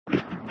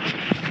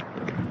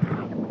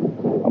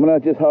I'm gonna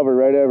just hover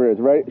right over it.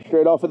 It's right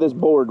straight off of this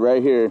board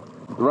right here.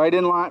 Right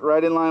in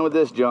line with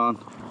this,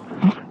 John.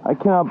 I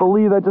cannot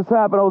believe that just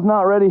happened. I was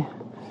not ready.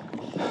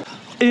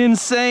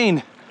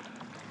 Insane.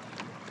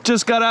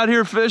 Just got out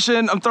here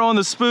fishing. I'm throwing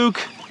the spook,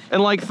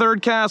 and like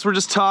third cast, we're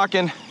just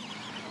talking.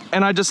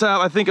 And I just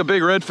have, I think, a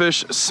big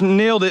redfish.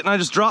 Nailed it, and I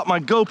just dropped my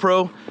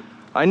GoPro.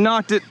 I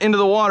knocked it into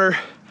the water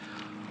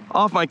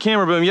off my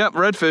camera boom. Yep,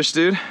 redfish,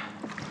 dude.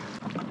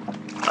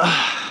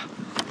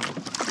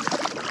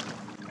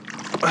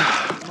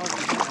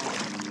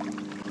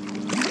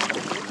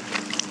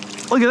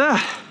 Look at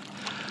that.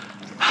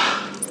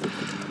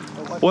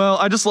 Well,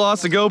 I just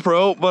lost the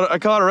GoPro, but I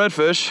caught a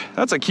redfish.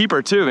 That's a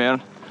keeper too,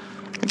 man.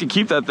 I can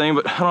keep that thing,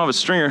 but I don't have a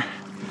stringer.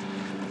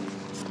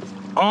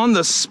 On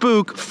the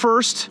spook,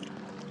 first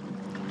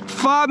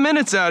 5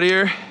 minutes out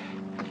here.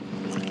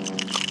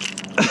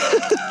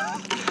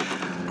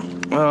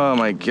 Oh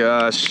my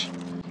gosh.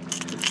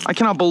 I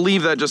cannot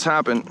believe that just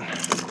happened.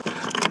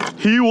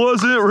 He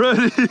wasn't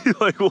ready.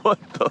 Like,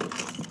 what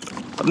the?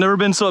 I've never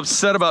been so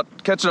upset about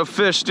catching a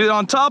fish. Dude,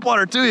 on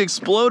Topwater too, he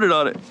exploded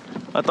on it.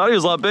 I thought he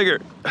was a lot bigger.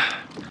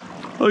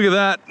 Look at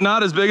that,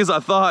 not as big as I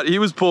thought. He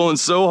was pulling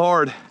so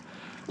hard.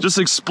 Just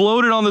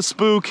exploded on the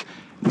spook,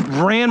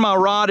 ran my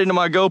rod into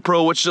my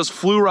GoPro, which just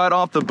flew right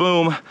off the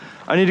boom.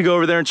 I need to go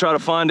over there and try to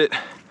find it.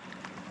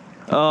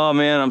 Oh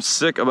man, I'm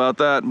sick about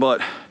that,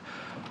 but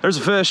there's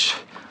a fish.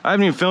 I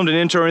haven't even filmed an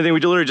intro or anything. We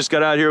literally just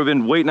got out here. We've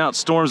been waiting out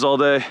storms all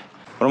day.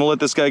 But I'm gonna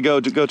let this guy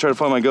go try to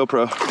find my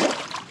GoPro.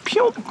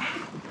 Pew!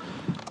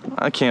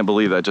 I can't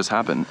believe that just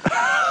happened.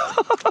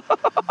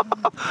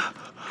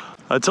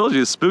 I told you,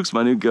 the spook's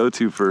my new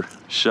go-to for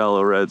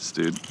shallow reds,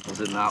 dude.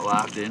 Was it not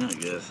locked in, I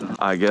guess? Huh?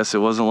 I guess it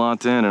wasn't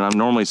locked in, and I'm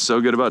normally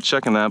so good about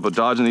checking that, but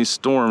dodging these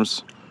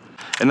storms.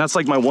 And that's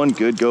like my one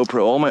good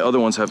GoPro. All my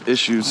other ones have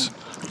issues.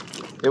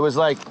 It was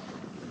like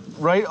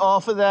right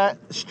off of that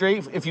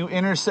straight, if you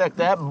intersect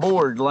that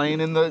board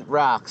laying in the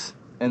rocks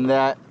and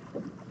that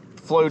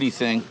floaty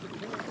thing.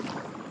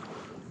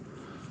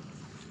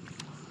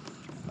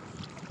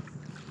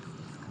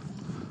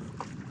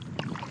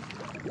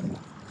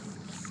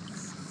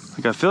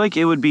 Like, I feel like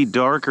it would be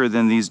darker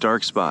than these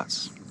dark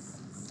spots,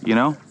 you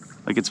know?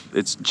 Like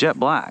it's jet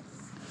black.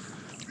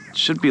 It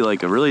should be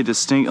like a really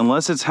distinct,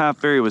 unless it's half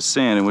buried with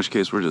sand, in which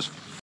case we're just,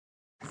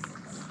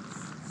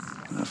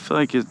 I feel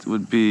like it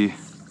would be, I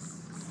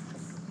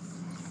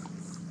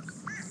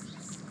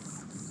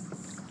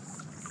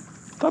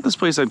thought this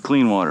place had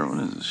clean water. What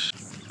is this?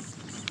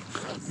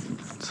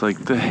 It's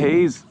like the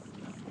haze,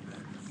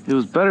 it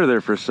was better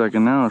there for a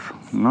second, now it's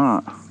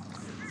not.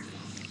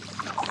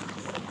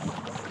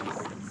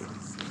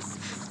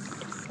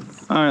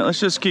 All right, let's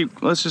just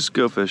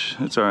go fish.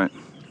 It's all right.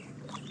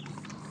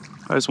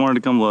 I just wanted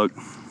to come look.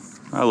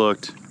 I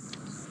looked.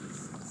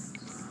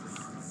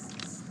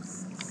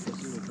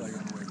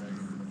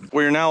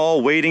 We're now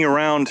all waiting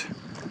around,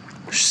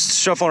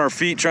 shuffling our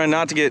feet, trying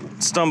not to get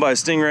stung by a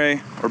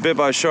stingray or bit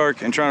by a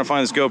shark, and trying to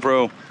find this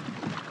GoPro.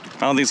 I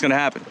don't think it's gonna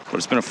happen, but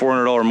it's been a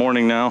 $400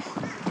 morning now.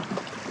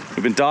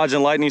 We've been dodging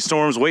lightning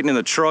storms, waiting in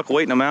the truck,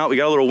 waiting them out. We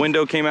got a little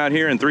window, came out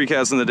here, and 3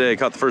 casts in the day,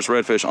 caught the first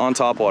redfish on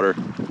Topwater.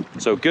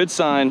 So good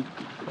sign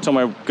until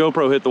my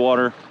GoPro hit the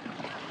water.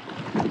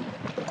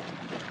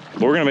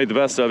 But we're gonna make the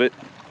best of it.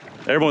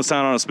 Everyone's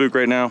tying on a spook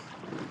right now.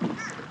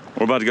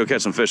 We're about to go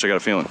catch some fish, I got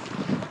a feeling.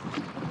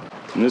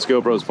 And this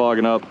GoPro's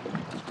fogging up.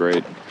 It's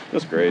great.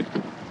 That's great.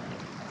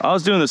 I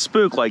was doing the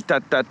spook like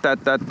that. What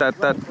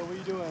were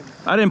you doing?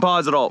 I didn't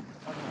pause at all.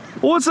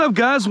 What's up,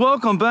 guys?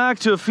 Welcome back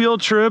to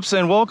Field Trips,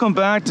 and welcome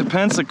back to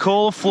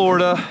Pensacola,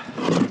 Florida.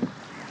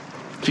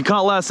 If you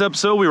caught last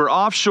episode, we were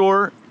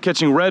offshore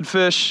catching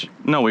redfish.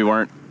 No, we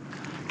weren't.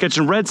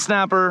 Catching red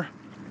snapper,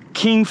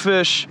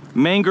 kingfish,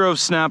 mangrove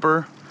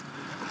snapper.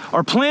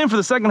 Our plan for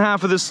the second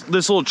half of this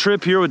little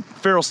trip here with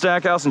Farrell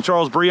Stackhouse and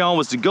Charles Breon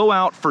was to go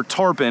out for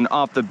tarpon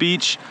off the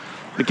beach.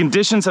 The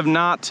conditions have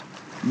not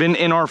been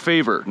in our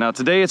favor. Now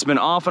today it's been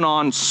off and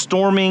on,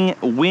 storming,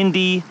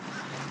 windy.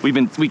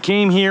 We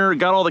came here,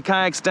 got all the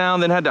kayaks down,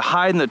 then had to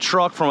hide in the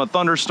truck from a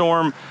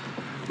thunderstorm.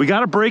 We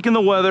got a break in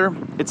the weather.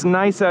 It's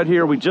nice out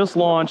here. We just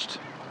launched.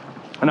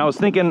 And I was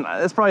thinking,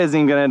 this probably isn't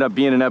even gonna end up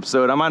being an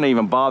episode. I might not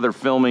even bother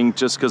filming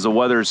just because the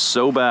weather is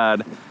so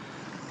bad.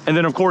 And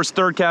then of course,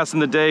 third cast in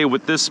the day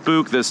with this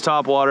spook, this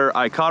Topwater.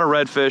 I caught a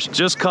redfish.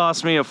 Just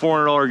cost me a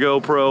 $400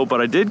 GoPro,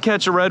 but I did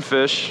catch a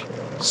redfish.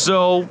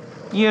 So,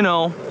 you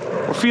know,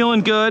 we're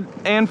feeling good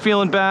and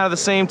feeling bad at the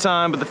same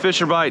time, but the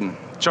fish are biting.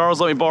 Charles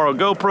let me borrow a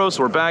GoPro,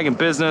 so we're back in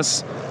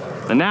business.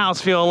 And now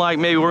it's feeling like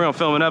maybe we're gonna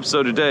film an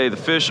episode today. The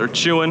fish are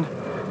chewing.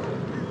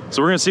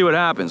 So we're gonna see what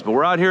happens. But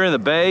we're out here in the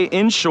bay,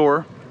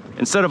 inshore,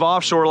 instead of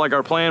offshore like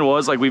our plan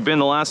was, like we've been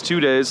the last 2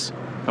 days.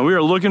 And we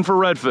are looking for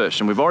redfish,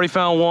 and we've already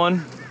found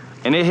one,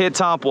 and it hit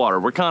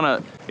Topwater. We're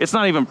kinda, it's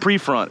not even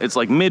pre-front, it's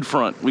like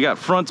mid-front. We got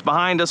fronts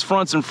behind us,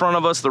 fronts in front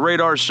of us. The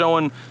radar's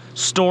showing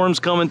storms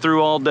coming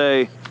through all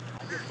day.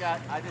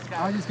 I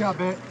just got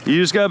bit.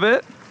 You just got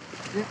bit?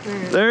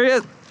 There he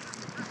is.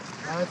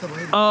 That's a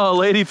lady. Oh,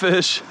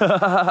 ladyfish.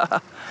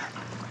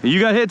 You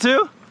got hit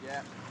too?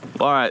 Yeah.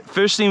 All right,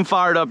 fish seem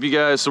fired up, you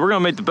guys, so we're gonna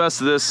make the best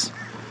of this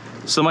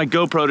so my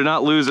GoPro did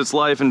not lose its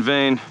life in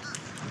vain.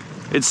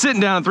 It's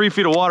sitting down in 3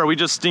 feet of water. We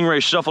just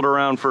stingray shuffled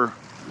around for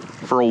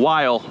a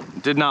while,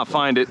 did not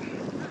find it.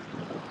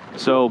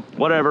 So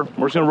whatever,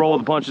 we're just gonna roll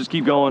with the punches,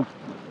 keep going,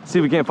 see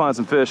if we can't find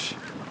some fish.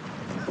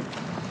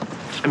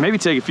 And maybe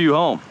take a few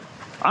home.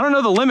 I don't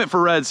know the limit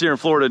for reds here in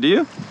Florida, do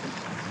you?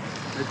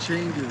 It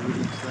changes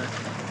with each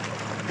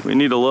section. We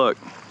need to look.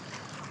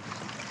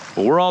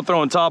 But we're all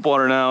throwing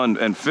topwater now,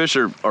 and fish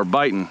are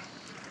biting,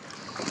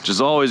 which is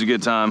always a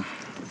good time.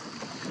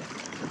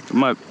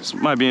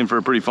 Might be in for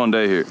a pretty fun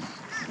day here.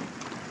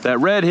 That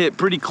red hit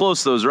pretty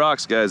close to those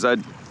rocks, guys.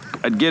 I'd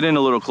get in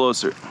a little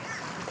closer.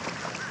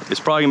 It's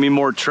probably gonna be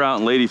more trout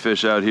and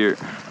ladyfish out here.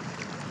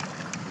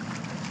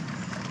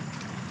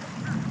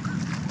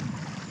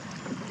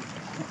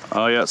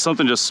 Oh yeah,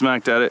 something just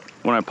smacked at it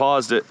when I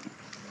paused it.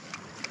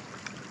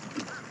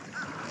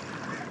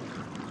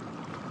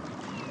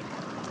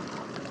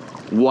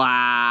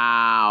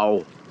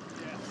 Wow.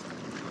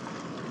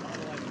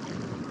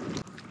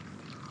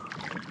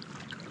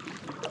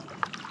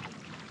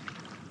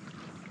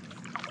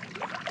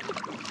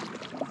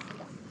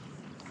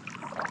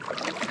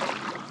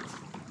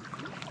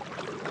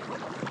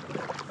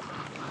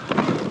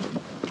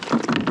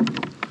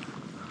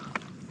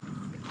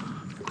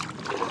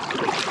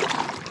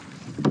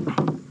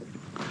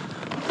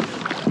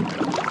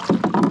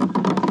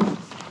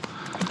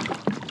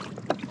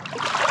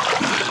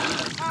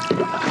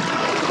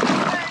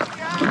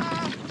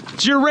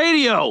 It's your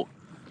radio.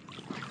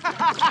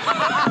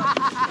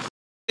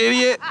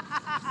 Idiot.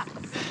 I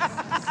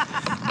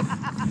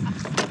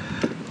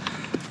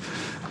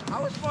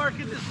was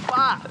marking the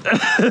spot.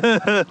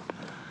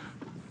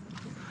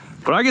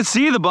 But I could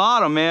see the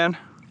bottom, man.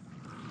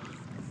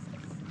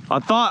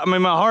 I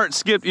mean, my heart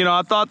skipped, you know,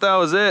 I thought that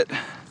was it.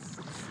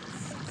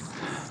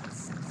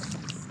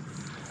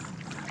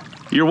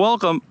 You're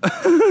welcome.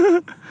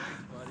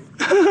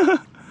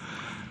 The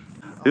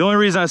only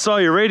reason I saw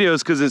your radio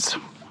is because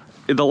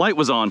the light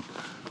was on.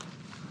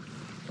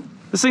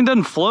 This thing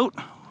doesn't float.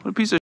 What a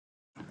piece of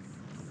shit.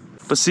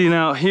 But see,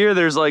 now here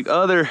there's like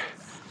other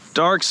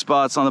dark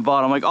spots on the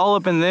bottom. Like all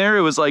up in there,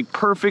 it was like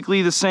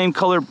perfectly the same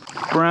color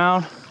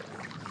brown.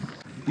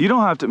 You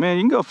don't have to, man,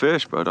 you can go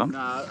fish, but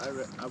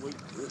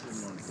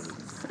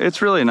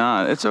it's really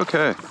not. It's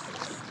okay.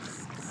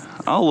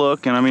 I'll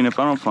look, and I mean, if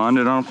I don't find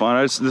it, I don't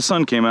find it. The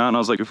sun came out, and I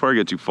was like, before I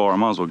get too far, I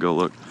might as well go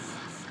look.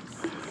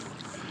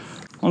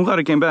 I'm glad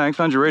I came back,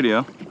 found your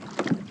radio.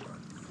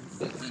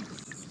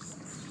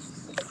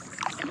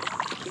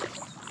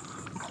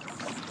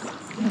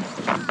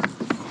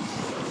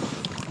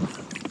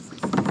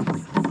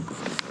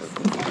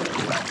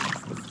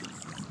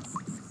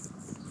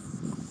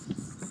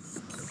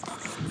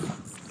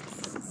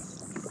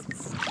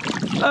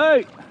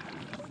 Hey!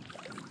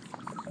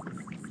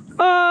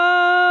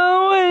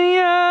 Oh,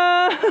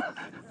 yeah!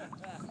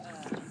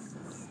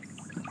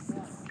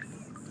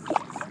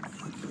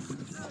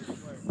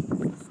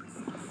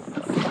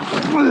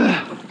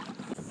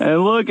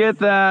 And look at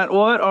that.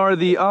 What are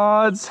the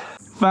odds?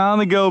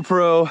 Found the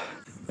GoPro.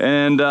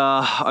 And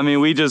I mean,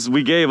 we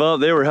gave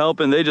up. They were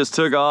helping. They just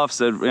took off.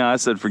 Said, you know, I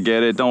said,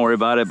 forget it. Don't worry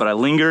about it. But I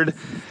lingered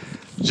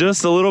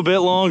just a little bit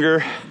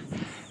longer.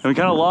 And we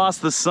kind of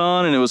lost the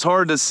sun, and it was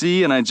hard to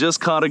see, and I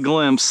just caught a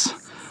glimpse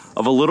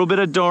of a little bit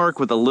of dark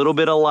with a little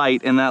bit of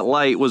light, and that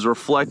light was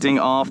reflecting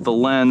off the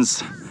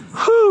lens.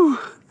 Whew,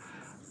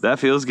 that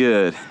feels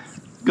good.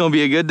 Gonna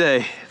be a good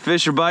day.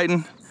 Fish are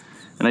biting,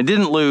 and I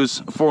didn't lose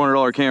a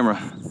 $400 camera.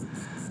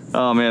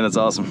 Oh man, that's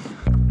awesome.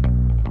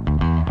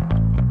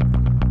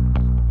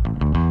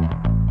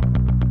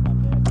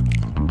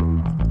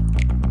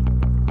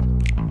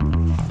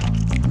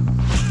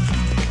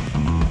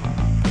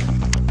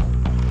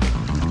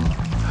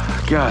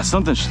 God,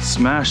 something should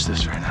smash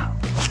this right now.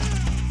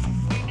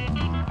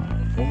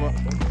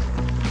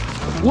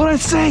 What'd I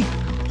say?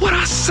 What'd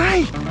I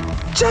say?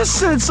 Just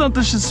said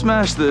something should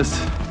smash this.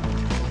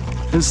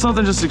 And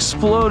something just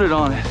exploded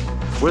on it,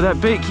 where that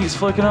bait keeps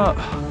flicking up.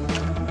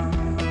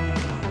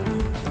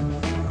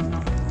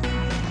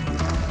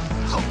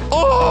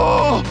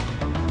 Oh!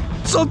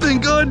 Something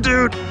good,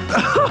 dude!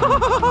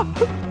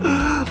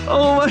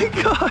 Oh my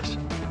gosh!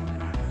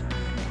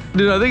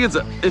 Dude, I think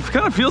it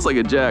kind of feels like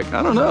a jack.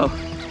 I don't know.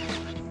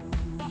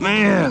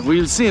 Man,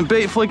 we were seeing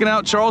bait flicking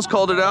out. Charles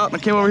called it out, and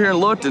I came over here and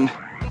looked, and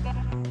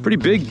pretty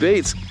big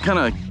baits, kind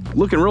of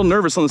looking real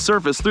nervous on the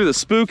surface through the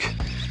spook.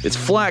 It's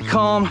flat,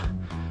 calm,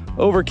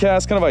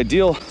 overcast, kind of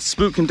ideal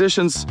spook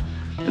conditions,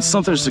 and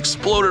something just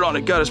exploded on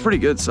it. God, it's pretty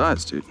good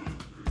size, dude.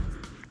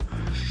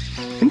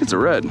 I think it's a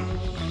red.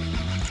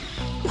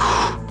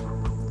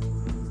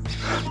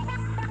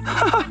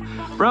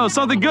 Bro,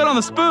 something good on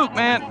the spook,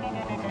 man.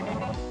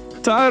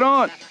 Tie it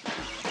on.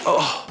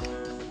 Oh,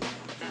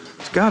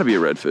 it's gotta be a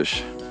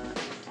redfish.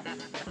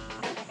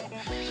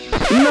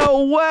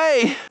 No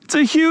way! It's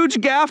a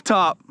huge gaff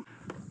top.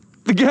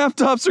 The gaff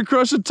tops are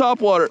crushing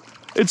topwater.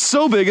 It's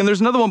so big, and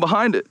there's another one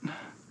behind it.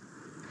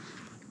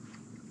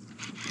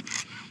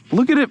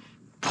 Look at it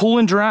pull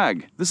and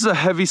drag. This is a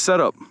heavy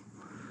setup.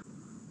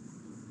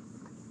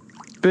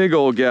 Big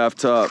old gaff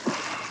top.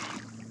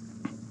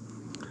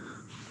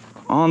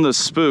 On the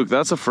spook,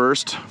 that's a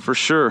first for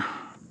sure.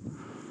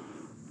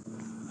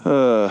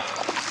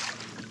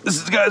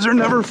 These guys are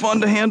never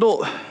fun to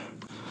handle.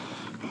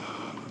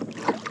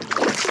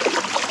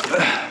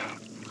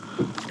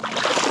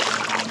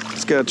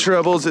 It's got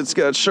trebles, it's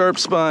got sharp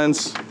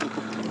spines.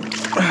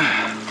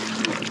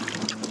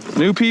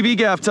 New PB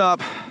gaff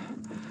top,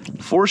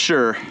 for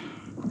sure.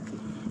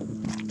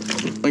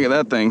 Look at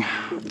that thing.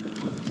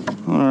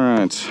 All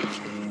right,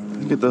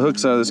 get the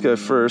hooks out of this guy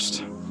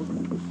first.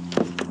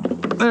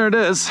 There it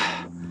is.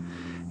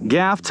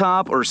 Gaff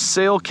top or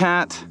sail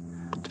cat.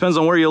 Depends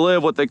on where you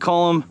live, what they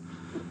call them.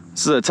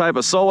 This is a type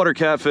of saltwater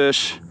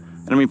catfish.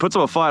 And I mean, puts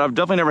up a fight. I've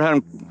definitely never had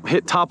them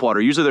hit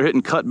topwater. Usually they're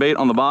hitting cut bait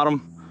on the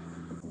bottom.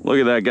 Look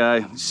at that guy.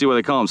 You see why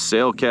they call him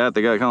sail cat?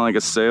 They got kind of like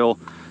a sail.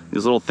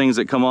 These little things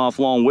that come off,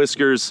 long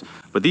whiskers.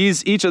 But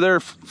these, each of their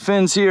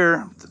fins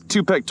here,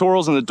 2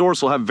 pectorals and the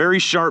dorsal, have very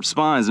sharp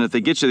spines. And if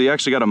they get you, they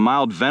actually got a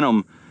mild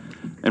venom.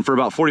 And for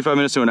about 45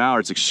 minutes to an hour,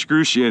 it's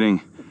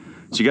excruciating.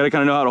 So you gotta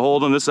kind of know how to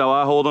hold them. This is how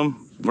I hold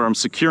them, where I'm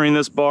securing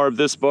this barb,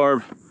 and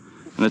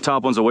the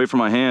top one's away from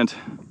my hand.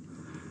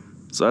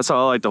 So that's how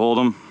I like to hold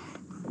them,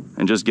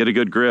 and just get a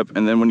good grip.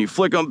 And then when you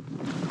flick them,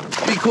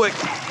 be quick.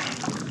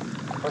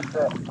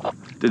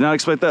 Did not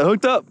expect that.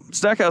 Hooked up,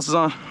 Stackhouse is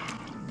on.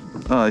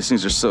 Oh, these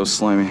things are so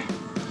slimy.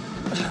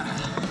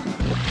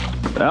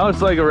 That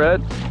looks like a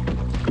red.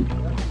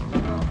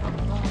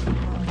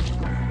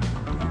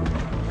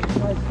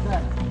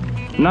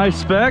 Nice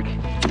speck.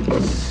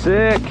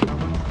 Sick.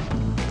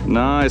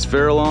 Nice,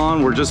 ferrule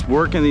on. We're just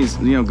working these,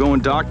 you know,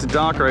 going dock to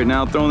dock right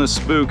now, throwing this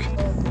spook.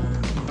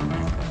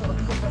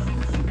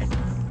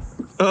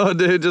 Oh,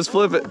 dude, just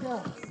flip it. This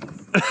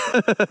is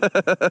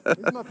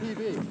my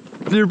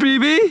PB. Your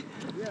PB?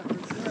 Yeah,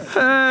 for sure.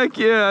 Heck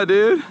yeah,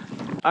 dude.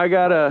 I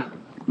got a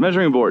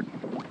measuring board.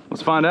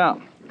 Let's find out.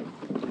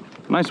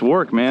 Nice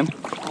work, man.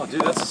 Oh,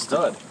 dude, that's a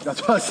stud.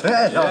 That's what I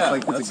said. Yeah, I was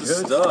like, that's that's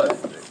a stud.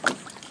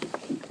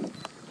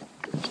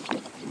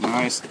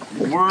 Nice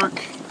work.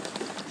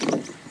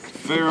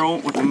 Ferrule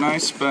with a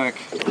nice speck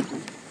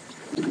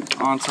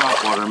on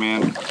topwater,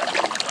 man.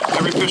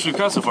 Every fish we've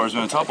caught so far has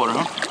been a topwater,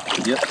 huh?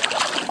 Yep.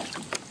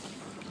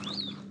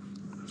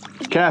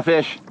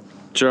 Catfish.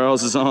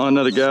 Charles is on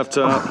another gaff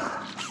top.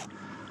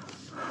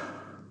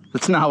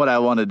 That's not what I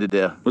wanted to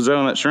do. Was that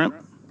on that shrimp?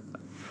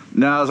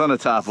 No, I was on the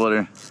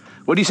topwater.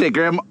 What do you say,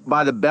 Graham?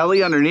 By the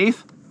belly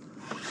underneath?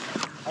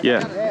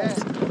 Yeah.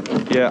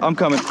 Yeah, I'm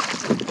coming.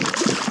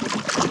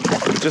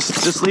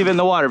 Just leave it in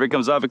the water. If it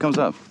comes up, it comes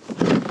up.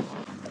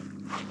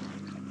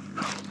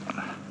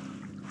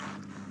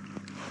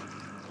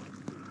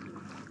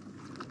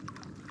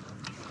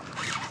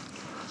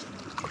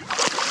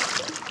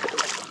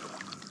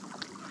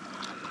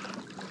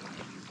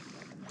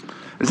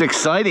 It's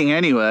exciting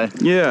anyway.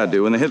 Yeah,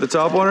 dude, when they hit the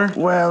topwater.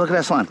 Wow, look at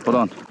that slime. Hold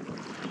on.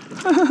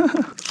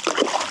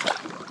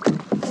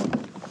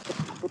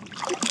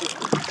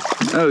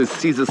 Oh,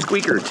 he's a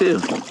squeaker too.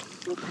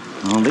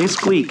 Oh, they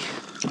squeak.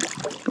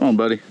 Come on,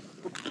 buddy.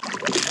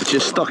 It's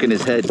just stuck in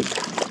his head.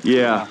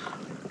 Yeah,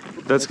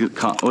 that's good.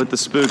 With the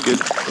spook,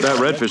 that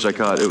redfish I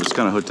caught, it was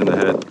kind of hooked in the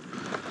head.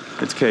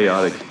 It's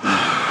chaotic.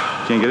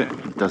 Can't get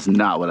it? That's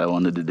not what I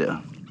wanted to do.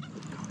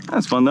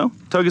 That's fun though.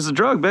 Tug is the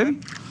drug,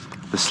 baby.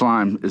 The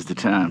slime is the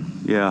time.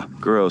 Yeah,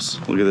 gross.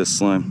 Look at this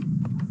slime.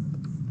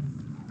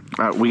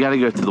 All right, we got to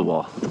go to the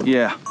wall.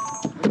 Yeah.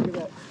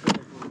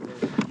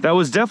 That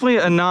was definitely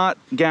a not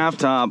gaff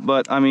top,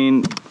 but I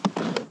mean,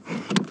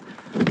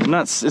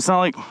 it's not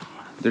like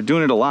they're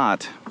doing it a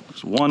lot.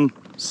 Just 1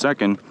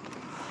 second.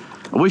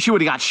 I wish you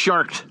would have got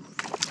sharked.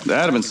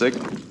 That'd have been sick.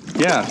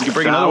 Yeah, you could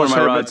bring another one of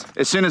my rods.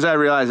 As soon as I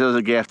realized it was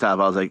a gaff top,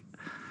 I was like,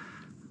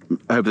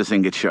 I hope this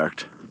thing gets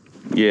sharked.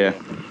 Yeah.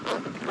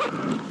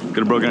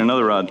 Could have broken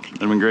another rod.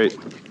 That'd have been great.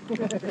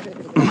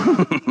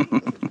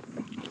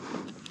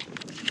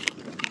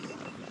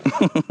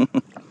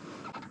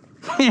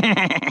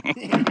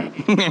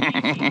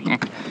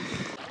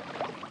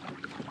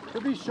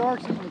 Could be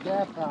sharks in the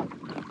gaff top.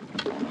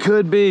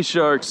 Could be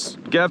sharks.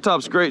 Gaff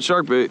top's great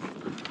shark bait.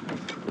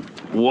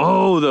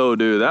 Whoa, though,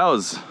 dude, that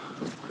was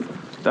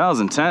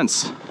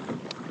intense.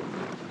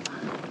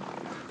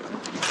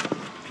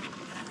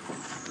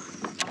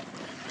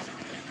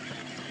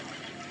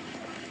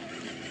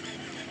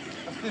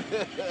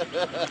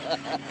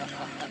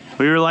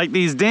 We were like,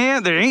 these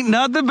damn, there ain't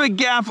nothing but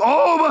gaff.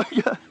 Oh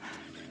my God.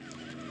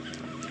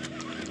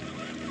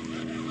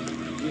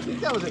 You think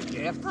that was a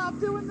gaff top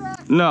doing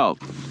that? No.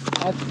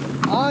 I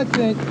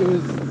think it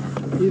was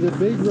either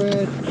big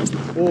red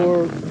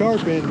or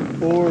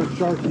tarpon or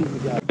sharks eating the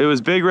gaff. It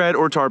was big red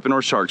or tarpon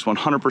or sharks,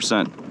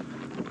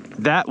 100%.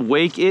 That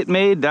wake it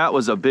made, that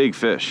was a big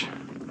fish.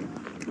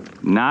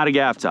 Not a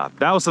gaff top.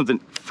 That was something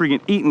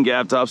freaking eating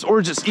gaff tops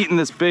or just eating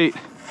this bait.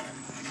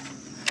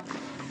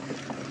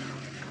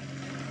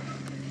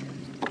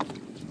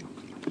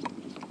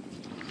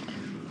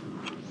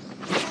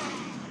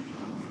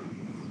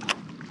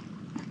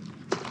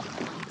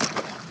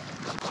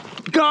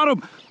 Got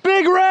him!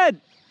 Big red!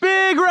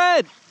 Big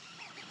red!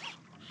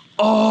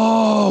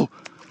 Oh!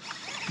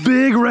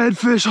 Big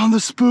redfish on the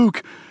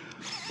spook.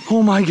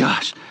 Oh my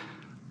gosh.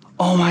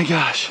 Oh my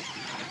gosh.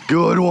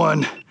 Good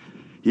one.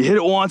 You hit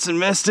it once and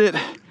missed it.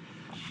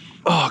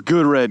 Oh,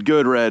 good red,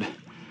 good red.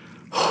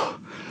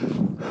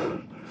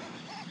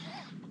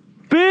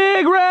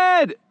 Big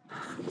red!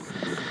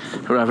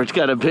 Robert's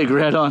got a big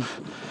red on.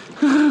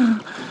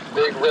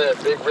 Big red,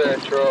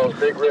 Charles,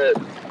 big red.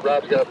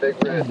 Rob's got a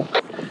big red.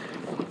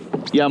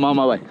 Yeah, I'm on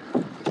my way.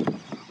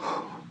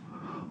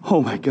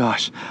 Oh my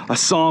gosh, I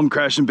saw him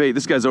crashing bait.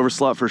 This guy's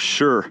overslot for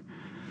sure.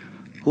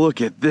 Look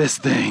at this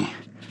thing.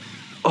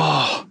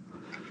 Oh,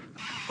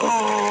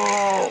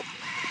 oh,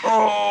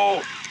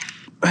 oh.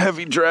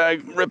 Heavy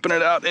drag, ripping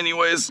it out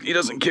anyways. He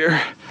doesn't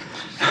care.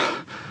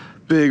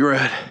 Big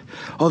red.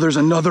 Oh, there's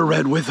another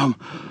red with him.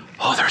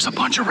 Oh, there's a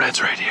bunch of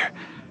reds right here.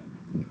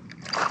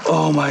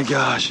 Oh my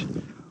gosh.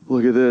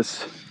 Look at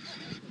this.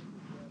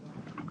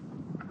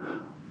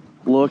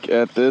 Look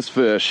at this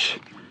fish,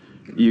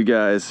 you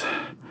guys.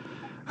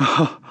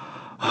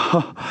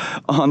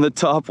 On the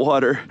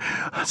Topwater.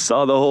 I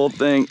saw the whole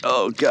thing.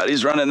 Oh God,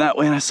 he's running that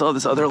way and I saw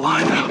this other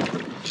line now.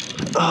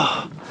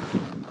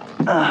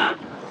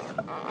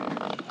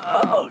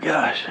 Oh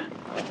gosh.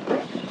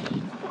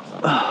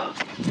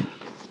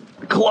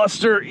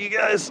 Cluster, you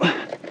guys.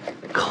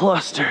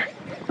 Cluster.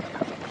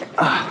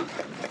 I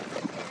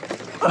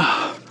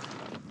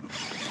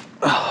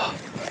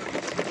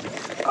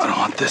don't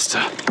want this to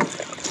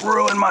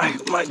ruin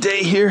my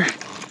day here.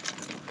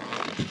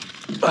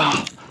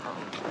 Oh,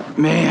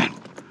 man.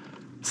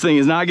 This thing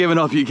is not giving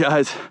up, you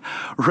guys.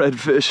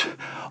 Redfish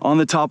on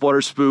the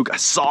Topwater spook. I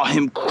saw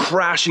him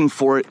crashing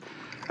for it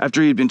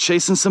after he'd been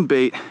chasing some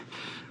bait.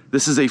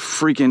 This is a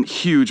freaking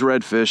huge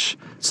redfish.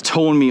 It's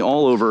towing me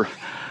all over.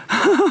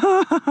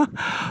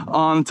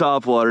 On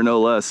Topwater, no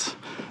less.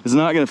 It's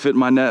not gonna fit in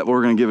my net, but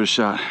we're gonna give it a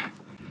shot.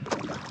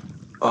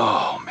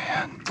 Oh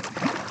man,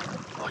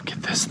 look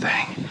at this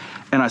thing.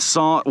 And I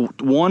saw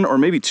one or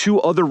maybe two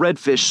other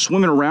redfish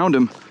swimming around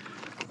him,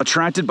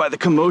 attracted by the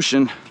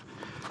commotion.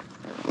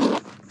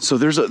 So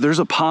there's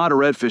a pod of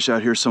redfish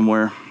out here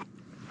somewhere.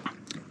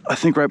 I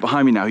think right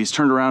behind me now. He's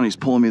turned around and he's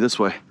pulling me this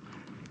way.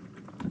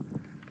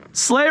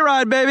 Sleigh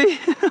ride, baby.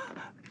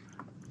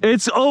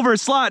 It's over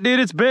slot, dude,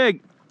 it's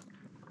big.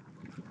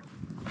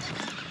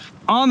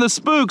 On the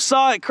spook,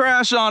 saw it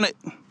crash on it.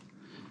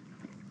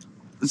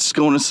 It's just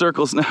going in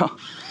circles now.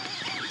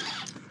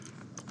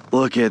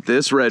 Look at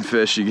this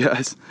redfish, you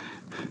guys.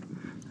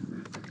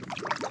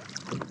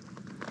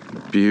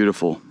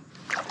 Beautiful.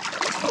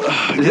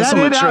 Is that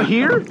it out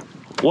here?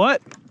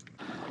 What?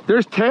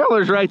 There's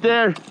tailers right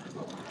there.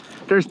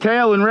 There's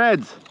tail and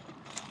reds.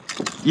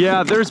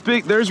 Yeah, there's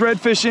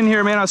redfish in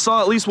here, man. I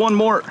saw at least one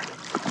more.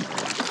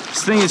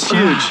 This thing is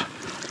huge.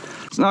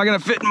 It's not gonna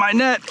fit in my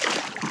net.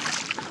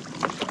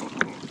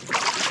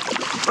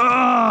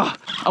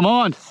 I'm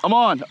on.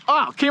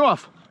 Oh, came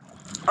off.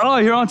 Oh,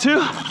 you're on too?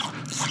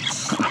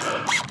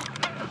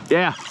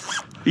 Yeah.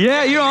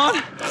 Yeah, you're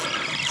on.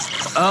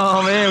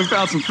 Oh man, we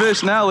found some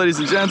fish now, ladies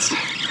and gents.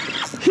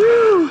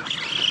 Phew.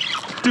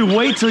 Dude,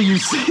 wait till you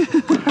see.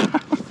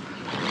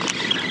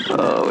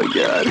 Oh my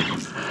God.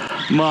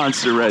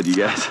 Monster red, you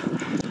guys.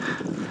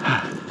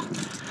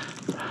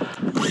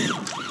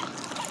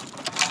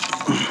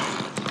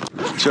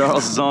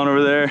 Charles is on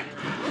over there.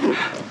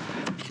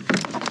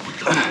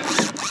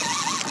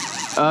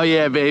 Oh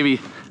yeah, baby.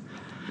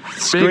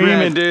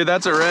 Screaming, dude,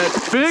 that's a red.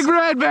 Big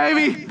red,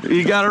 baby.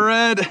 You got a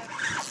red.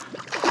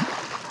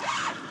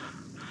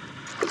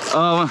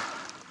 Oh,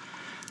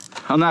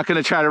 I'm not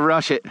gonna try to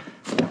rush it.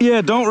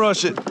 Yeah, don't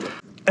rush it.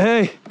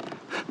 Hey,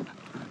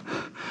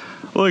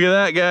 look at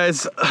that,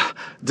 guys.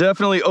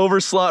 Definitely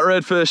overslot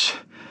redfish.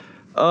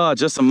 Oh,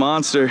 just a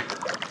monster.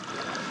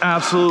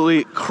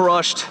 Absolutely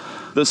crushed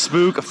the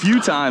spook a few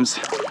times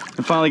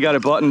and finally got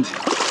it buttoned.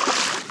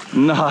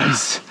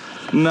 Nice,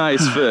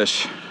 nice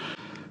fish.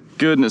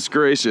 Goodness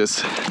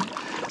gracious.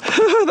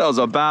 That was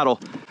a battle.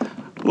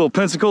 Little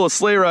Pensacola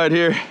sleigh ride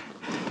here.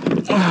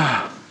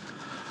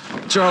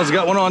 Charles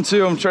got one on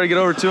too. I'm trying to get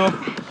over to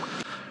him.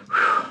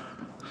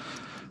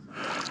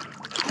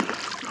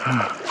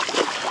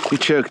 You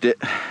choked it.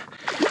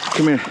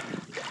 Come here.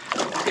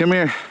 Come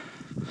here.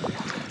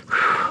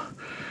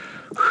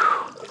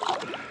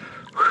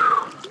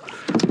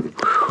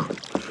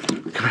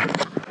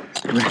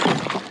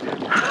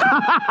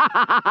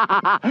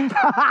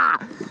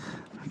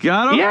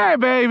 Got him? Yeah,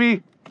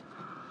 baby.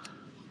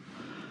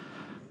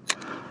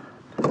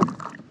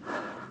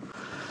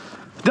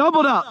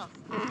 Doubled up.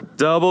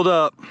 Doubled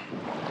up.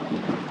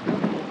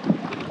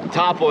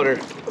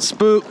 Topwater.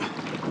 Spook.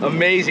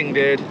 Amazing,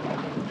 dude.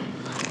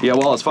 Yeah,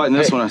 while I was fighting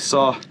this one, I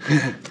saw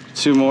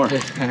two more.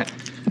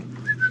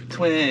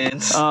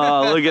 Twins.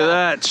 Oh, look at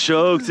that.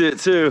 Choked it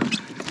too.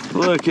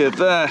 Look at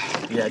that.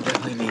 Yeah, I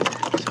definitely need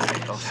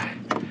that. Sorry.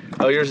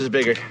 Oh, yours is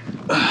bigger.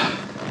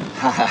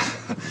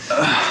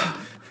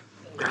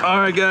 All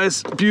right,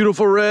 guys.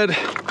 Beautiful red.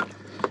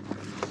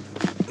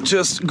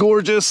 Just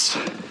gorgeous.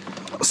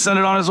 Send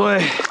it on his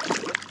way.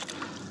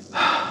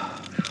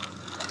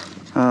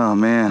 Oh,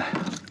 man.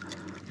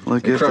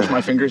 Look at Crush that.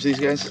 my fingers, these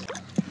guys.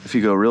 if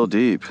you go real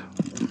deep.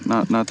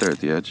 Not there at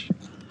the edge.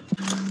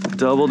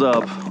 Doubled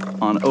up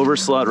on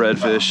overslot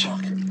redfish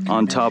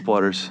on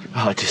topwaters.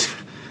 Oh,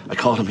 I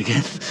called him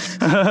again.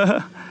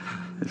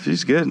 If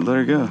she's good, let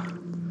her go.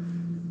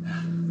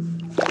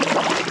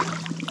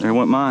 There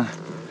went mine.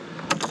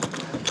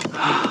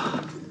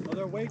 Oh,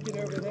 they're waking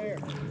over there.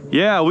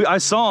 Yeah, I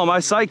saw him. I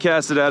sight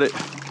casted at it.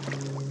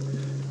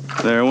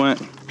 There it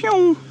went.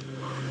 Pew!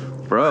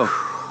 Bro,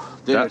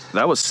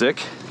 that was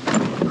sick.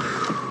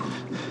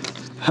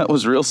 That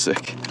was real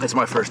sick. That's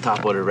my first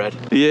topwater red.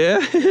 Yeah,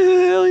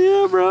 hell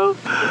yeah, bro.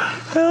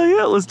 Hell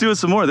yeah, let's do it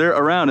some more. They're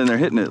around and they're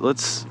hitting it.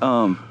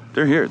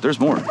 They're here, there's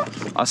more.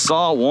 I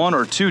saw 1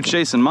 or 2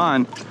 chasing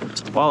mine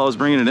while I was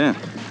bringing it in.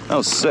 That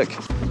was sick.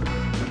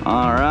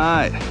 All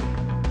right,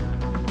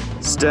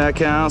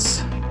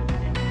 Stackhouse.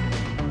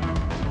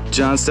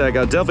 John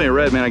Stackhouse, definitely a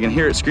red, man. I can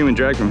hear it screaming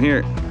drag from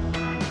here.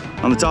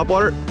 On the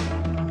topwater.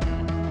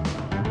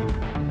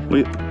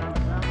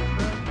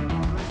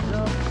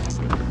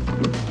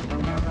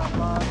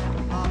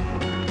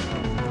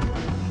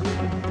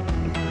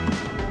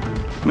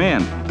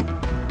 Man,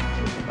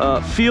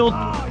 field.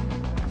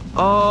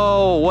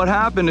 Oh, what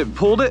happened? It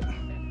pulled it?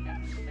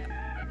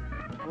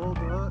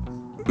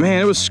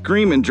 Man, it was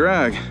screaming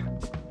drag.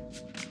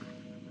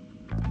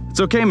 It's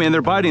okay, man.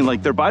 They're biting.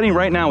 Like, they're biting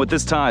right now with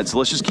this tide, so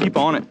let's just keep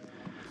on it.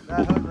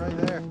 That hook right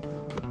there.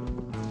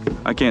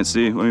 I can't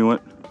see. Let me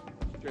what?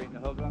 Straighten the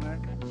hook on there.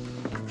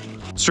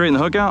 Straighten the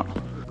hook out?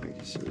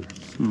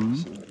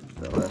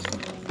 That last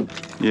one.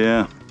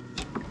 Yeah.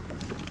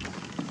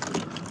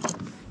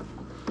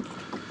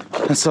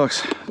 That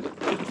sucks.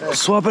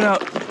 Swap it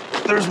out.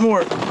 There's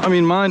more. I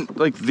mean, mine,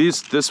 like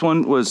this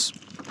one was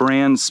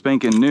brand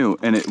spanking new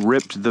and it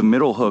ripped the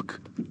middle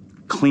hook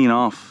clean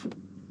off.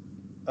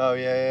 Oh,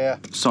 yeah.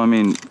 So, I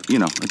mean, you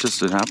know,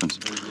 it happens.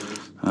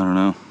 I don't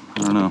know.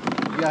 You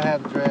gotta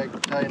have the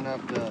drag tight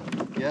enough to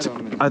get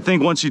them. I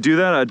think once you do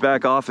that, I'd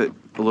back off it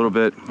a little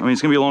bit. I mean,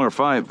 it's gonna be a longer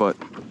fight, but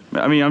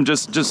I mean, I'm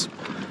just,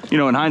 you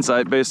know, in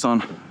hindsight, based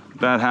on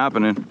that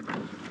happening.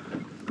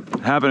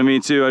 It happened to me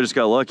too. I just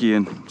got lucky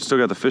and still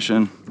got the fish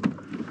in.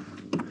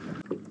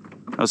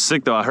 I was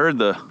sick though. I heard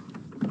the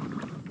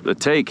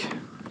take.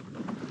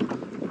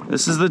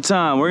 This is the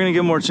time. We're gonna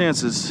get more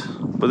chances,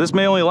 but this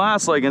may only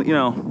last like, you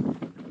know,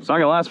 it's not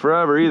gonna last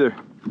forever either.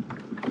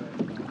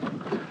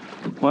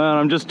 Well,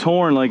 I'm just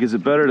torn. Like, is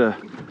it better to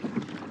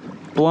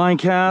blind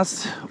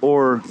cast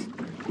or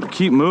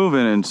keep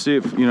moving and see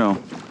if, you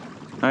know,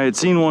 I had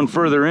seen one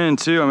further in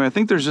too. I mean, I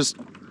think there's just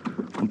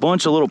a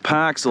bunch of little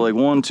packs of like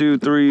 1, 2,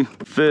 3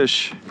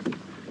 fish.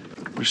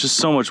 There's just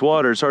so much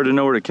water. It's hard to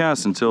know where to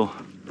cast until.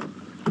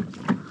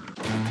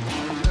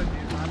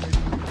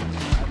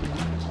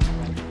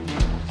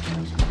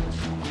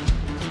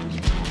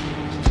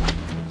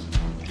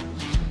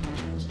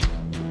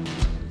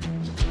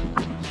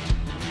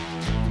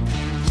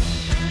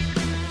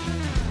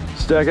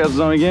 Stackhouse is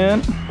on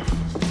again.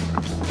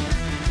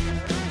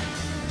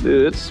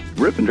 Dude, it's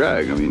rip and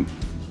drag. I mean,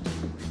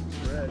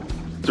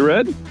 it's a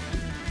red.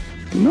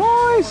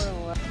 Nice.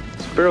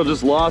 Sparrow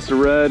just lost a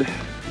red.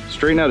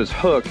 Straightened out his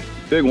hook,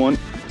 big one.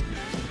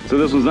 So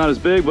this one's not as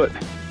big, but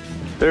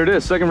there it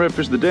is. Second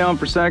redfish of the day on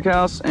for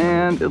Stackhouse,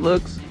 and it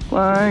looks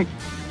like.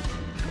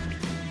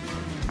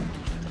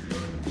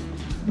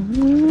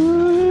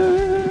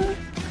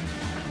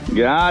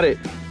 Got it.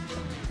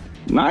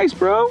 Nice,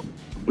 bro.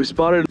 We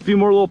spotted a few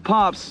more little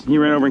pops. He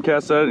ran over and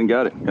cast at it and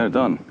got it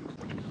done.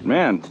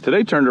 Man,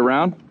 today turned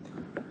around.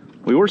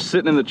 We were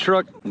sitting in the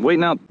truck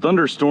waiting out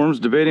thunderstorms,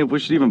 debating if we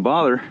should even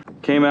bother.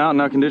 Came out,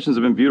 now conditions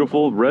have been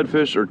beautiful.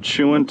 Redfish are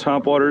chewing,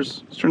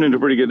 topwaters. It's turned into a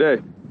pretty good day.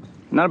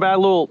 Not a bad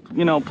little,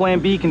 you know, plan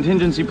B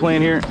contingency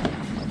plan here.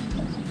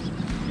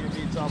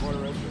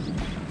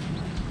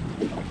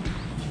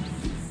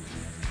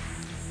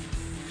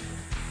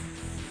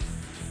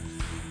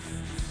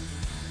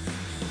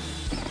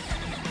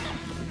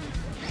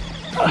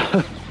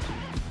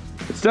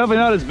 It's definitely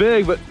not as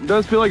big, but it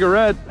does feel like a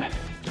red.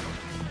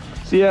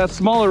 So yeah,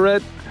 smaller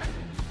red.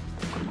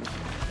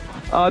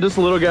 Just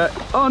a little guy.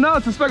 Oh no,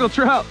 it's a speckled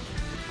trout.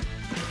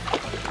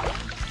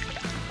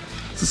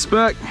 It's a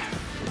speck.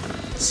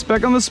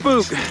 Speck on the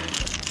spook.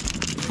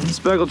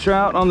 Speckled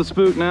trout on the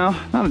spook now.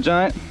 Not a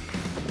giant.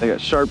 They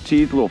got sharp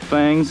teeth, little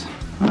fangs.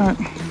 All right,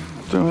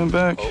 throw him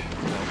back.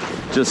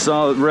 Just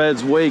saw the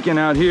reds waking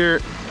out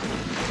here.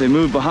 They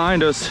moved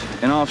behind us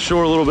and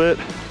offshore a little bit.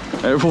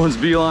 Everyone's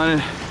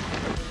beelining.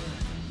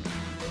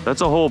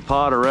 That's a whole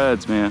pot of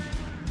reds, man.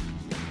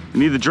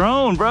 You need the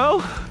drone,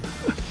 bro.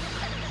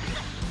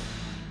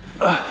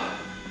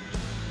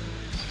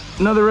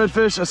 Another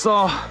redfish. I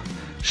saw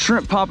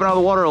shrimp popping out of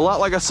the water a lot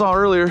like I saw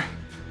earlier.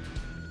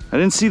 I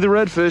didn't see the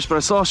redfish, but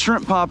I saw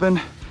shrimp popping.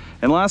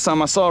 And last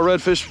time I saw a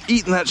redfish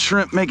eating that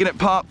shrimp, making it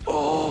pop.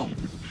 Oh,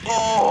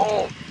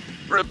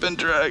 rip and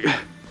drag.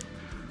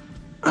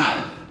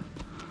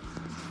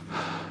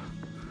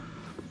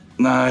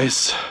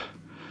 Nice.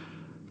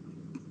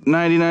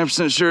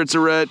 99% sure it's a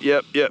red.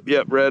 Yep,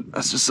 red.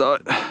 I just saw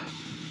it. I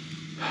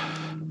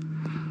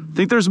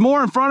think there's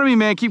more in front of me,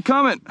 man. Keep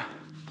coming.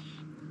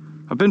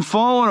 I've been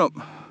following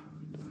them.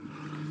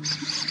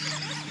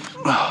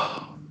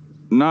 Oh,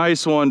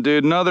 nice one,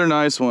 dude. Another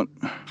nice one.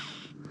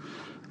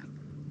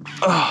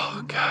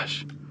 Oh,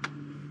 gosh.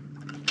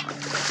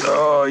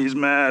 Oh, he's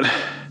mad.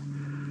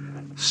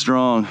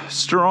 Strong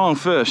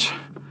fish.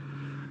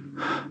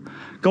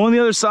 Go on the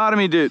other side of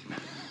me, dude.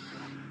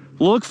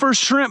 Look for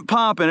shrimp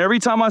popping. Every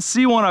time I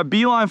see one, I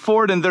beeline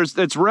forward and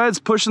it's reds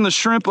pushing the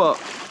shrimp up.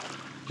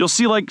 You'll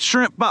see like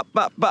shrimp, bop,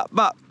 bop, bop,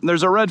 bop.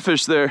 There's a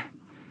redfish there.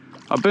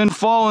 I've been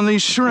following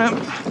these shrimp.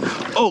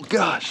 Oh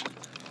gosh.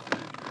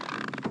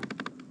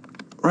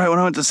 Right when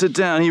I went to sit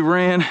down, he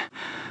ran. You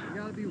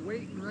gotta be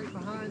waiting right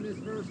behind this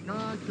first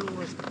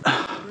contour.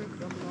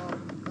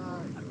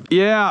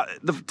 Yeah,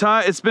 the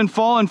tide, it's been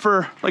falling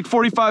for like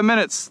 45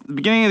 minutes. The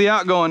beginning of the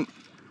outgoing.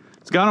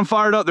 It's got them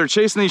fired up. They're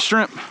chasing these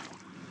shrimp.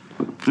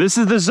 This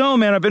is the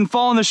zone, man. I've been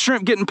following the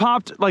shrimp getting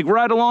popped like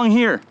right along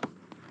here.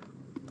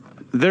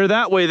 They're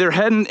that way. They're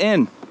heading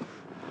in.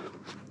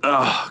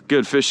 Oh,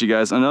 good fish, you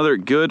guys. Another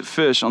good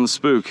fish on the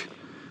spook.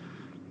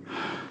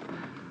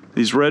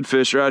 These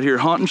redfish are out here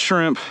hunting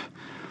shrimp,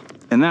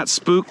 and that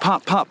spook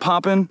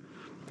popping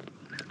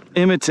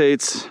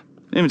imitates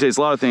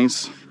a lot of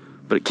things,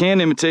 but it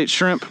can imitate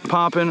shrimp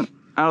popping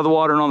out of the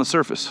water and on the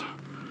surface.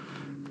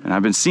 And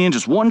I've been seeing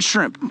just one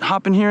shrimp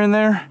hopping here and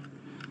there,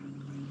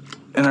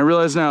 and I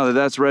realize now that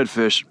that's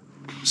redfish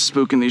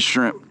spooking these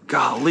shrimp.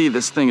 Golly,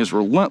 this thing is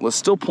relentless,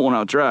 still pulling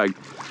out drag.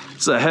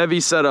 It's a heavy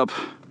setup,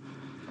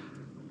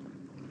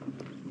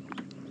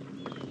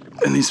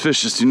 and these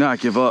fish just do not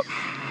give up.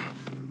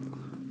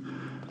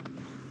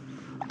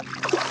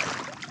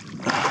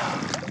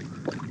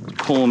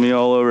 Pulling me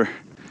all over.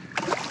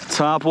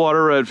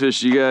 Topwater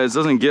redfish, you guys.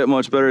 Doesn't get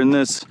much better than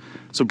this.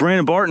 So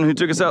Brandon Barton, who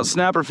took us out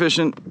snapper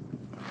fishing,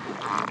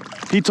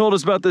 he told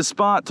us about this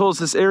spot, told us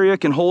this area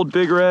can hold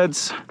big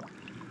reds.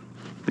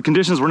 The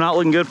conditions were not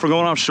looking good for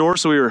going offshore,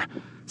 so we were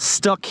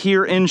stuck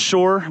here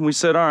inshore. And we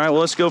said, all right,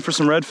 well, let's go for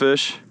some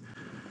redfish.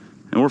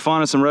 And we're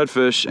finding some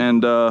redfish,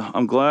 and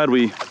I'm glad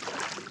we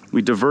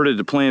diverted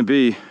to plan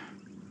B.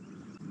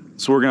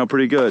 It's working out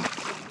pretty good.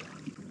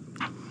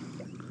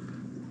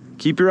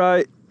 Keep your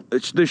eye,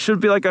 they should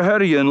be like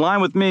ahead of you, in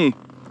line with me.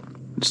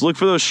 Just look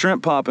for those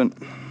shrimp popping.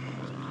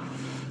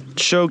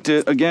 Choked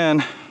it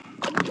again.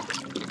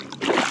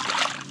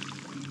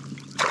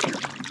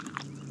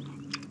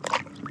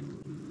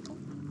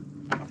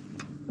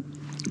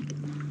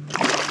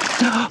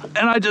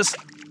 And I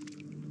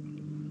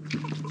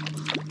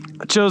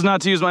chose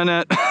not to use my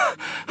net.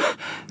 I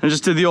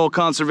just did the old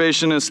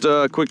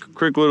conservationist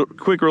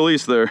quick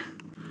release there.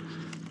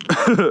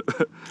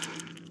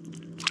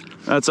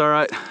 That's all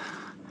right.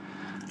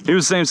 He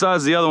was the same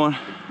size as the other one.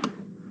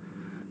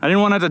 I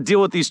didn't want to have to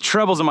deal with these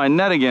trebles in my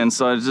net again,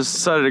 so I just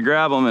decided to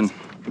grab them and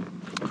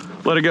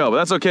let it go. But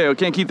that's okay, I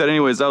can't keep that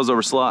anyways, that was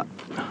over slot.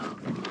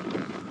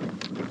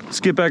 Let's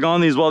get back on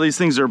these while these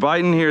things are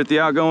biting here at the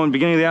outgoing,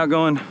 beginning of the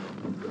outgoing.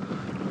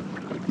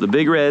 The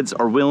big reds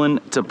are willing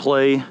to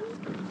play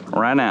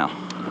right now.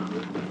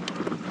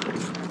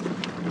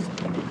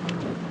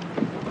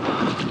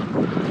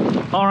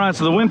 All right,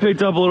 so the wind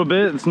picked up a little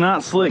bit. It's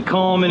not slick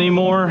calm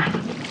anymore.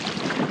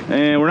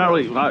 And we're not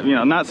really,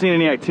 not seeing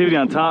any activity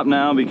on top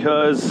now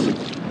because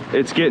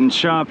it's getting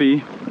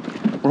choppy.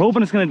 We're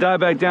hoping it's gonna die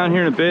back down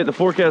here in a bit. The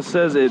forecast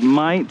says it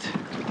might,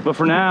 but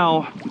for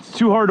now, it's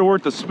too hard to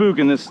work the spook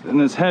in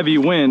this heavy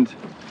wind.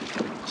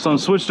 So I'm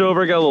switched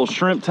over, I got a little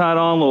shrimp tied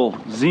on, a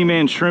little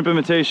Z-Man shrimp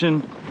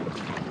imitation.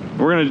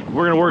 We're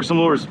gonna work some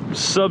lures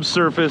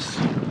subsurface,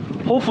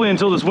 hopefully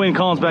until this wind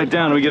calms back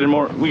down and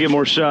we get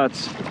more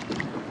shots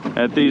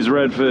at these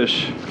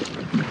redfish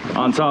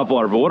on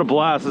topwater. But what a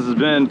blast this has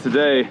been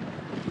today.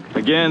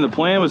 Again, the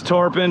plan was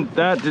tarpon,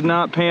 that did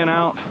not pan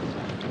out.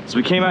 So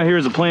we came out here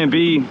as a plan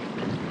B.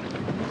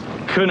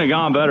 Couldn't have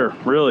gone better,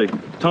 really.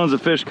 Tons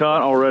of fish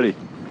caught already.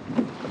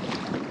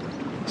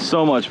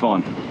 So much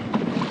fun.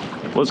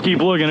 Let's keep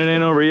looking, it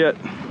ain't over yet.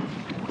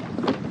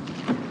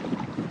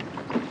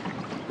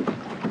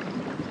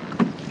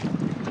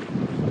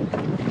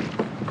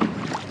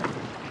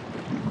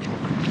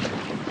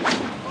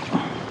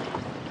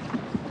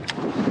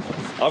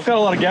 I've got a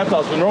lot of gap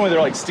tops, but normally they're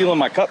like stealing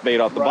my cut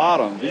bait off the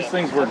bottom. These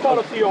things were... I caught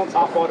a few on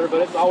topwater,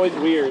 but it's always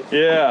weird.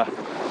 Yeah.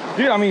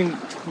 Dude, I mean,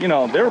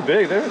 they were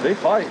big. They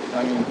fight.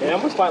 I mean... They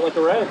almost fight like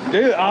a red.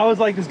 Dude, I was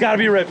like, there's gotta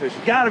be a redfish.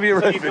 Gotta be a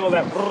redfish. So you feel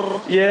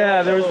that...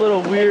 Yeah, there was a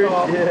little weird...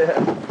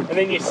 Yeah. And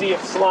then you see it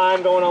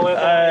slime going on with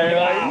it.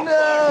 Like,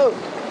 no!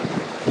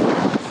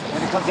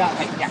 And it comes out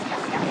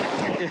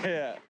like...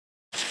 Yeah.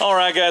 All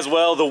right, guys.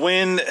 Well, the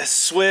wind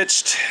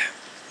switched.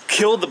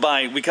 Killed the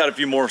bite. We caught a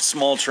few more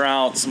small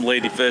trout, some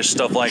ladyfish,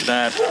 stuff like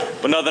that,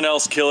 but nothing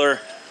else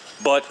killer.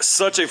 But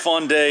such a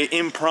fun day,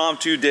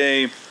 impromptu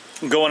day,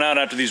 going out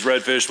after these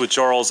redfish with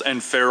Charles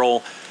and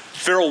Farrell.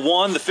 Farrell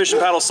won the Fish and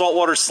Paddle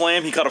Saltwater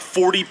Slam. He caught a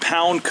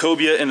 40-pound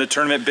cobia in the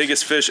tournament,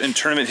 biggest fish in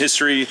tournament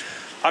history.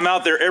 I'm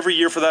out there every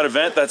year for that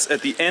event. That's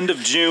at the end of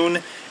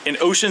June in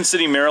Ocean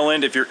City,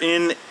 Maryland. If you're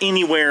in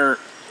anywhere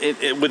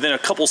within a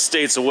couple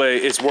states away,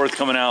 it's worth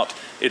coming out.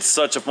 It's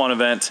such a fun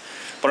event.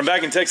 But I'm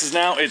back in Texas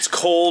now. It's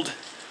cold.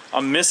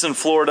 I'm missing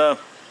Florida.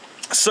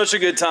 Such a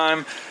good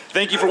time.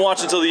 Thank you for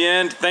watching till the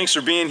end. Thanks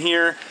for being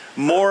here.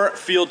 More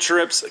field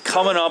trips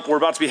coming up. We're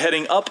about to be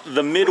heading up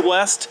the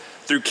Midwest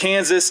through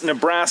Kansas,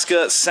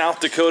 Nebraska,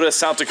 South Dakota.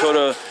 South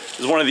Dakota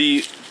is one of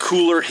the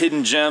cooler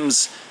hidden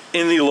gems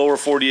in the lower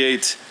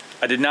 48.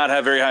 I did not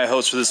have very high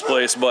hopes for this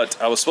place, but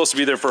I was supposed to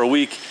be there for a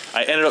week.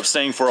 I ended up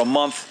staying for a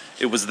month.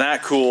 It was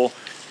that cool.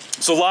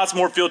 So lots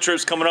more field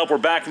trips coming up. We're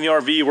back in the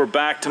RV. We're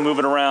back to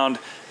moving around.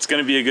 It's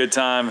gonna be a good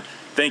time.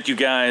 Thank you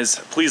guys.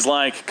 Please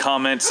like,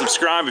 comment,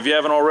 subscribe if you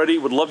haven't already.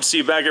 Would love to see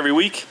you back every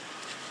week.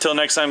 Till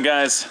next time,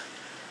 guys,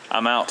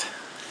 I'm out.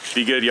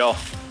 Be good, y'all.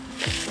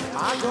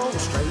 I go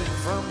straight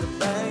from the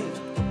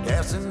bank,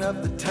 gassing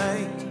up the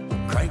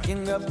tank,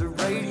 cranking up the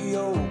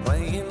radio, playing